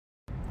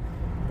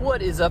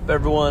What is up,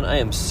 everyone? I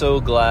am so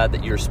glad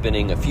that you're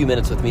spending a few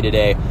minutes with me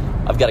today.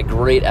 I've got a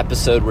great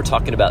episode. We're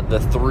talking about the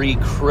 3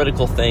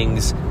 critical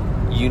things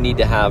you need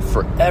to have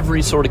for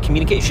every sort of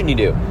communication you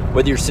do.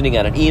 Whether you're sending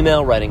out an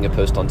email, writing a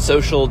post on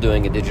social,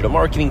 doing a digital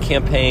marketing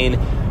campaign,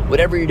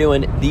 whatever you're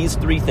doing, these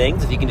 3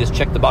 things, if you can just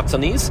check the box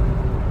on these,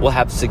 will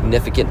have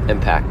significant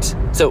impact.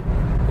 So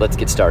let's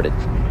get started.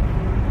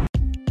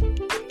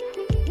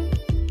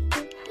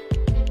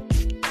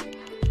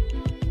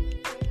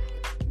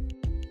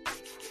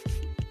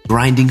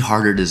 Grinding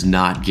harder does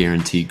not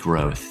guarantee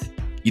growth.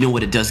 You know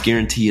what it does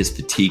guarantee is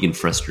fatigue and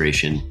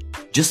frustration,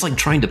 just like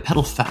trying to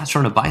pedal faster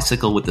on a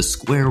bicycle with a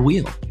square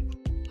wheel.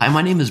 Hi,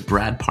 my name is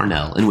Brad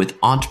Parnell, and with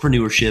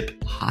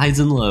entrepreneurship, highs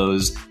and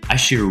lows, I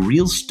share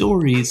real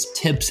stories,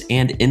 tips,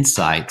 and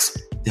insights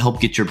to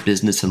help get your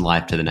business and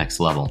life to the next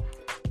level.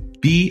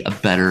 Be a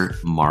Better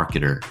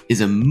Marketer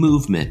is a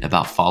movement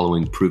about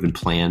following proven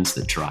plans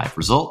that drive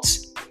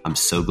results. I'm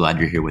so glad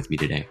you're here with me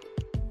today.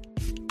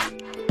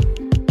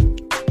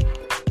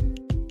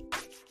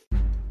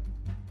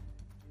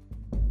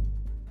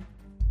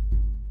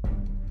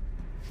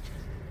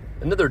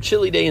 Another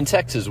chilly day in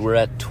Texas. We're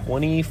at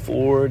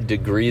 24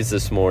 degrees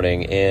this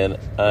morning, and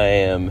I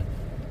am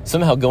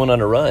somehow going on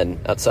a run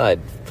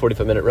outside,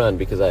 45-minute run,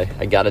 because I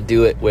got to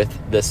do it with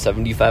the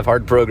 75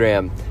 Hard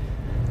program.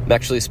 I'm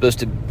actually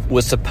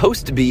was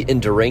supposed to be in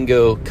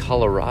Durango,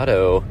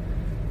 Colorado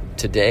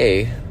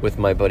today with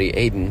my buddy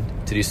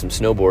Aiden to do some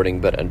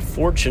snowboarding, but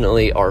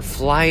unfortunately our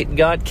flight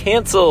got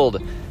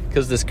canceled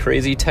because of this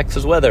crazy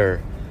Texas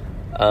weather.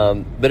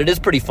 But it is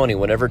pretty funny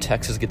whenever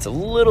Texas gets a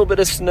little bit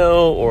of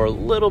snow or a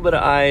little bit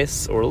of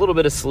ice or a little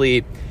bit of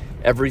sleet,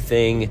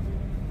 everything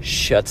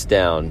shuts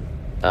down.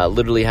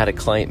 Literally had a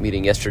client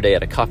meeting yesterday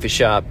at a coffee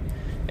shop,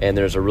 and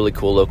there's a really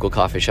cool local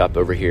coffee shop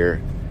over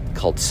here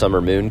called Summer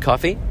Moon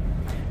Coffee,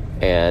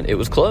 and it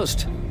was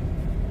closed.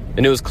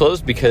 And it was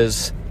closed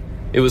because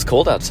it was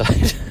cold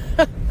outside.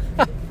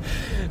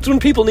 It's when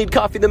people need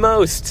coffee the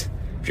most.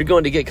 If you're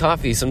going to get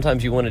coffee,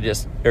 sometimes you want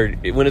to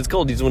when it's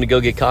cold, you just want to go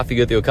get coffee,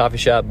 go through a coffee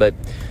shop, but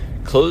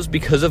closed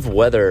because of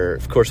weather.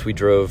 Of course, we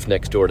drove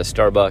next door to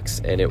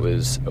Starbucks, and it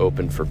was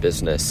open for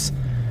business,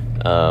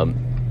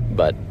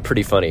 but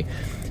pretty funny.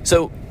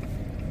 So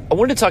I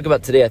wanted to talk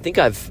about today, I think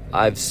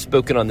I've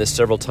spoken on this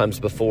several times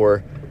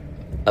before,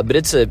 but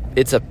it's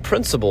a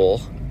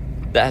principle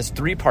that has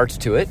 3 parts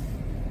to it,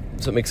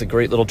 so it makes a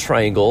great little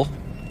triangle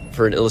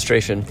for an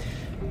illustration,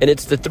 and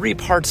it's the 3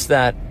 parts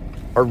that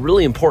are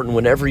really important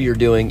whenever you're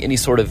doing any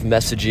sort of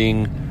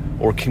messaging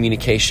or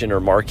communication or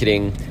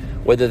marketing,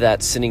 whether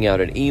that's sending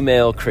out an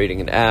email, creating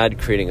an ad,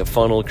 creating a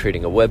funnel,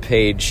 creating a web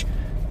page,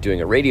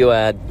 doing a radio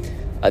ad.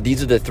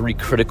 These are the 3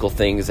 critical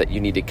things that you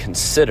need to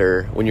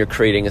consider when you're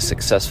creating a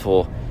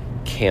successful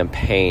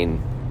campaign.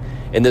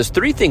 And those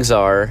 3 things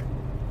are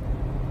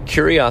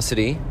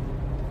curiosity,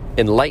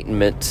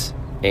 enlightenment,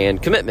 and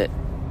commitment.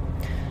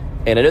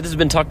 And I know this has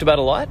been talked about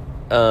a lot,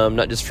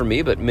 not just from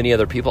me, but many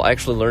other people. I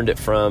actually learned it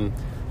from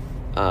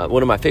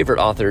one of my favorite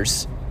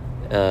authors,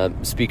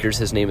 speakers.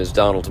 His name is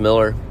Donald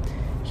Miller.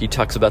 He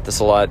talks about this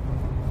a lot,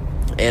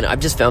 and I've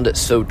just found it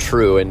so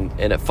true, and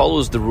it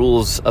follows the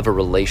rules of a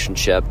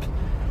relationship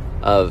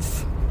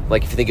of,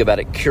 like, if you think about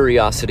it,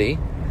 curiosity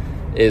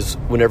is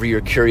whenever you're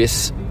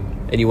curious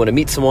and you want to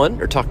meet someone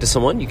or talk to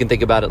someone. You can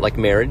think about it like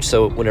marriage.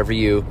 So whenever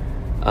you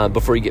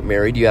before you get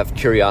married, you have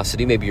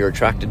curiosity. Maybe you're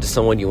attracted to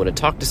someone, you want to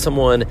talk to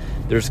someone.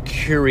 There's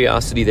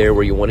curiosity there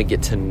where you want to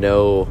get to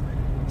know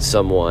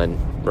someone,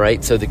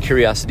 right? So the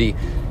curiosity.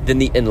 Then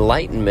the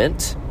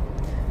enlightenment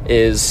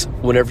is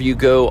whenever you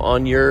go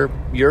on your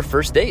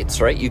first dates,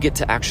 right? You get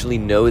to actually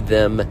know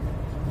them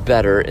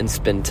better and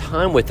spend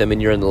time with them,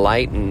 and you're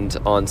enlightened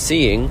on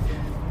seeing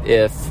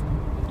if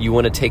you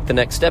want to take the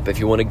next step, if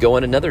you want to go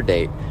on another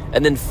date.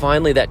 And then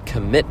finally, that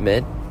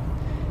commitment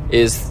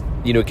is,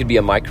 it could be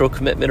a micro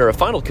commitment or a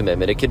final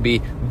commitment. It could be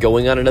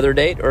going on another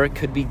date, or it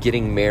could be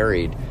getting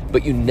married.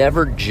 But you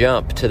never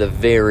jump to the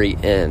very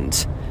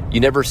end. You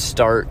never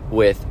start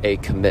with a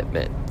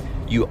commitment.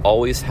 You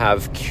always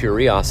have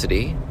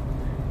curiosity,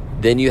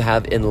 then you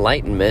have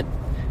enlightenment,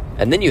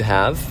 and then you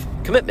have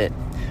commitment.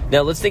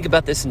 Now, let's think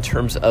about this in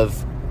terms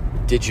of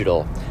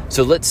digital.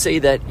 So let's say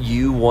that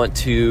you want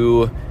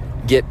to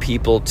get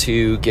people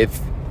to give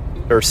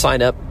or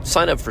sign up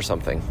for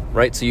something,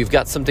 right? So you've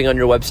got something on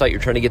your website,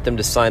 you're trying to get them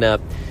to sign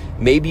up.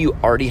 Maybe you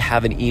already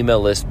have an email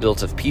list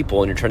built of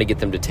people, and you're trying to get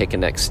them to take a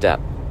next step.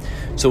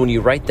 So when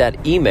you write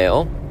that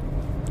email,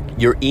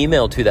 your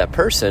email to that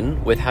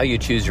person, with how you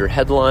choose your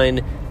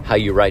headline, how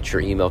you write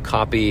your email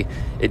copy,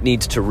 it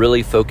needs to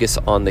really focus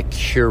on the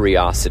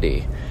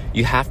curiosity.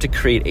 You have to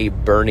create a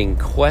burning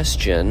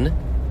question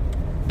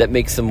that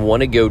makes them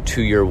want to go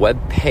to your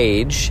web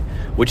page,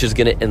 which is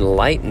going to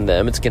enlighten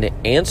them. It's going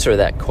to answer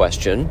that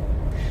question,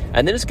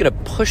 and then it's going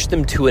to push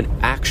them to an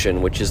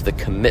action, which is the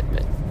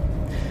commitment.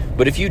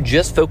 But if you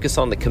just focus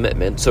on the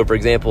commitment, so for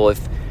example, if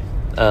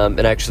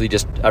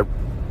I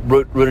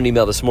wrote an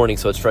email this morning,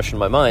 so it's fresh in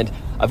my mind.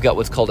 I've got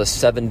what's called a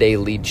 7-day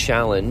lead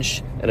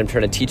challenge, and I'm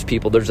trying to teach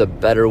people there's a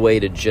better way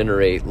to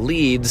generate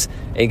leads.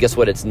 And guess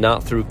what? It's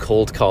not through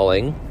cold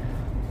calling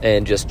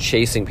and just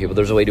chasing people.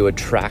 There's a way to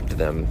attract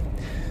them.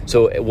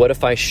 So what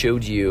if I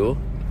showed you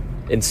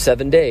in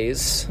 7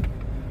 days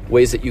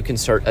ways that you can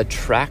start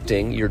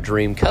attracting your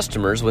dream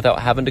customers without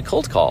having to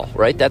cold call,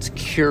 right? That's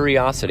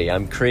curiosity.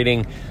 I'm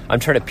trying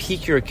to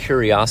pique your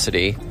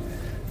curiosity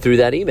through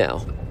that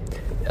email.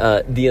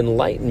 The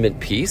enlightenment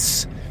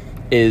piece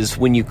is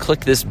when you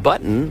click this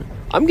button,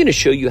 I'm going to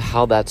show you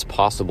how that's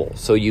possible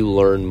so you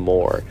learn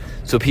more.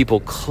 So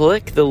people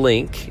click the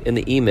link in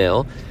the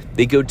email,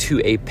 they go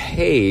to a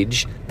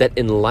page that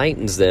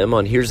enlightens them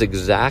on here's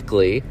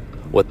exactly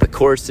what the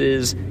course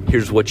is,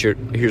 here's what you're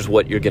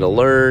going to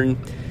learn,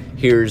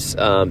 here's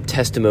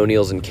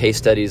testimonials and case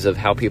studies of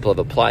how people have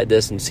applied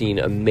this and seen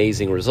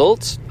amazing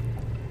results.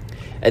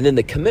 And then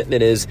the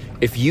commitment is,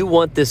 if you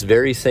want this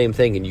very same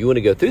thing and you want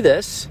to go through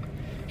this,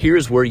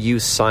 here's where you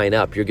sign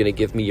up. You're going to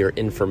give me your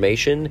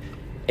information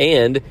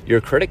and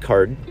your credit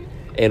card,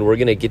 and we're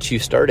going to get you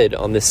started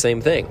on this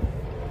same thing.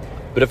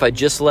 But if I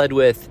just led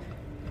with,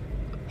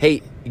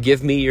 hey,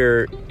 give me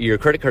your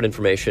credit card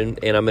information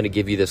and I'm going to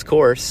give you this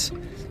course,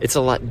 it's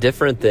a lot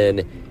different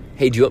than,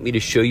 hey, do you want me to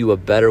show you a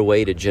better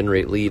way to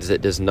generate leads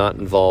that does not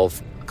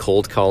involve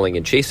cold calling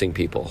and chasing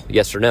people?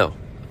 Yes or no?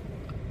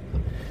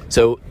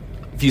 So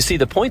if you see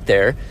the point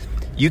there,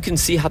 you can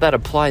see how that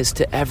applies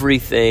to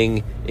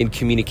everything in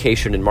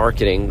communication and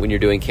marketing when you're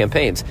doing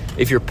campaigns.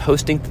 If you're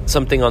posting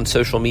something on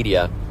social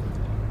media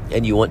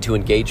and you want to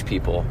engage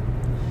people,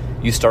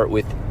 you start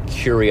with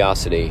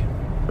curiosity,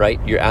 right?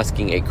 You're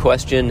asking a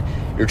question.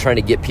 You're trying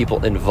to get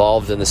people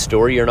involved in the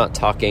story. You're not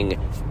talking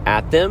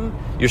at them.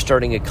 You're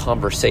starting a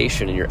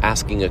conversation and you're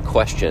asking a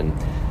question.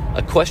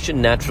 A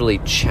question naturally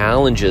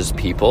challenges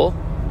people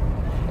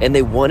and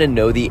they want to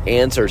know the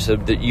answer, so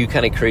that you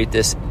kind of create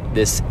this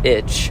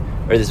itch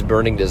or this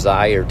burning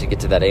desire to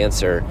get to that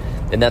answer.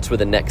 And that's where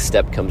the next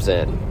step comes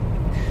in.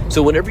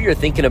 So whenever you're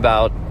thinking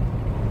about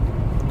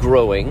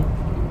growing,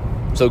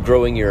 so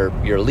growing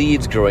your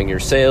leads, growing your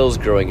sales,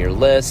 growing your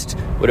list,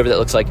 whatever that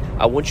looks like,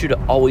 I want you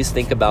to always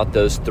think about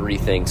those three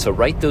things. So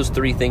write those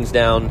three things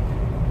down.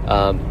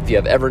 If you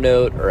have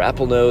Evernote or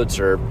Apple Notes,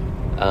 or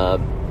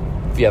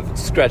if you have a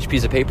scratch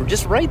piece of paper,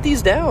 just write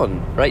these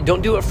down, right?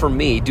 Don't do it for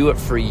me, do it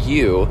for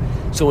you.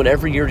 So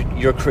whenever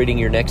you're creating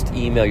your next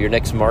email, your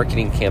next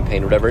marketing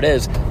campaign, whatever it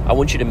is, I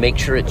want you to make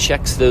sure it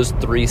checks those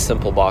three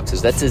simple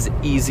boxes. That's as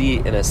easy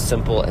and as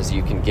simple as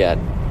you can get.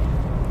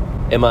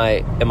 Am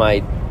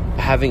I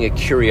having a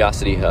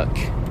curiosity hook?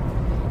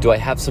 Do I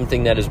have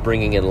something that is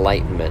bringing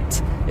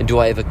enlightenment? And do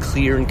I have a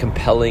clear and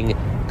compelling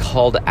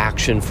call to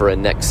action for a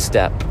next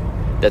step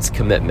that's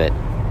commitment?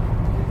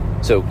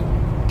 So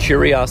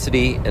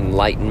curiosity,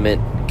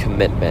 enlightenment,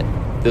 commitment.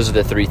 Those are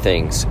the three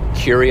things.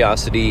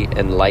 Curiosity,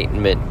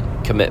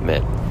 enlightenment,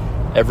 commitment.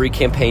 Every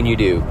campaign you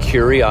do,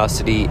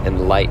 curiosity,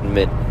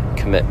 enlightenment,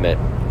 commitment.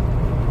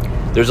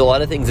 There's a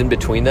lot of things in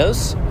between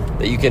those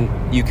that you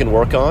can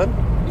work on.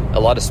 A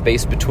lot of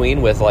space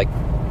between with, like,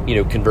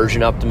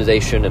 conversion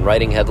optimization and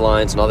writing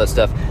headlines and all that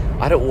stuff.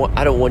 I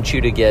don't want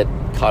you to get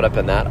caught up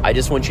in that. I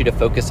just want you to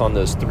focus on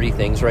those three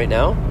things right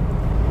now,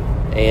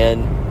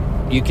 and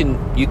you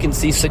can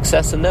see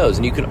success in those,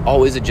 and you can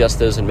always adjust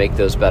those and make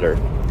those better.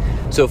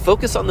 So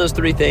focus on those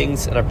three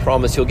things, and I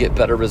promise you'll get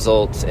better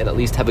results, and at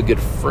least have a good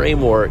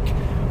framework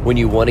when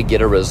you want to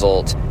get a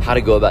result, how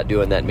to go about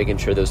doing that and making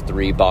sure those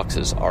three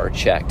boxes are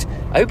checked.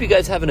 I hope you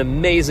guys have an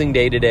amazing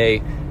day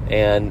today,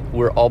 and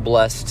we're all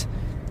blessed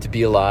to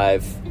be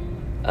alive,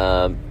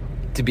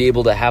 to be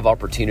able to have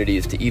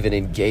opportunities to even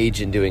engage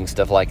in doing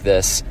stuff like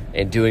this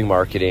and doing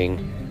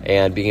marketing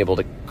and being able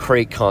to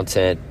create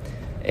content.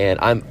 And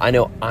I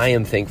know I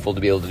am thankful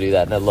to be able to do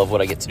that, and I love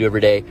what I get to do every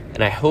day,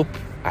 and I hope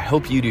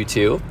you do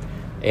too.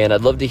 And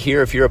I'd love to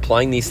hear if you're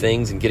applying these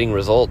things and getting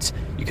results.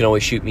 You can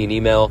always shoot me an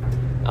email.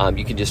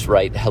 You can just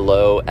write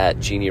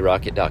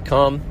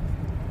hello@genierocket.com,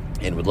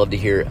 and would love to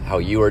hear how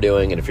you are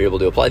doing and if you're able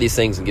to apply these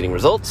things and getting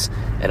results.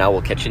 And I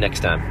will catch you next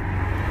time.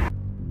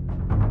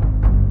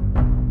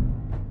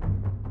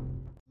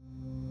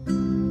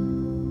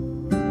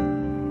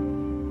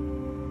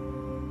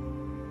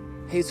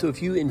 Hey, so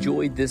if you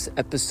enjoyed this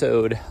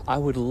episode, I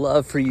would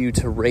love for you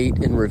to rate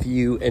and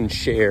review and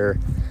share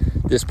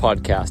this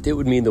podcast. It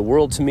would mean the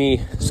world to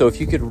me. So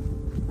if you could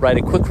write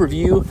a quick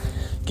review,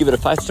 give it a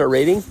 5-star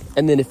rating,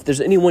 and then if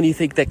there's anyone you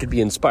think that could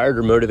be inspired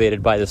or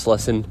motivated by this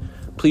lesson,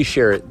 please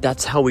share it.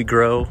 That's how we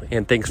grow,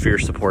 and thanks for your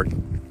support.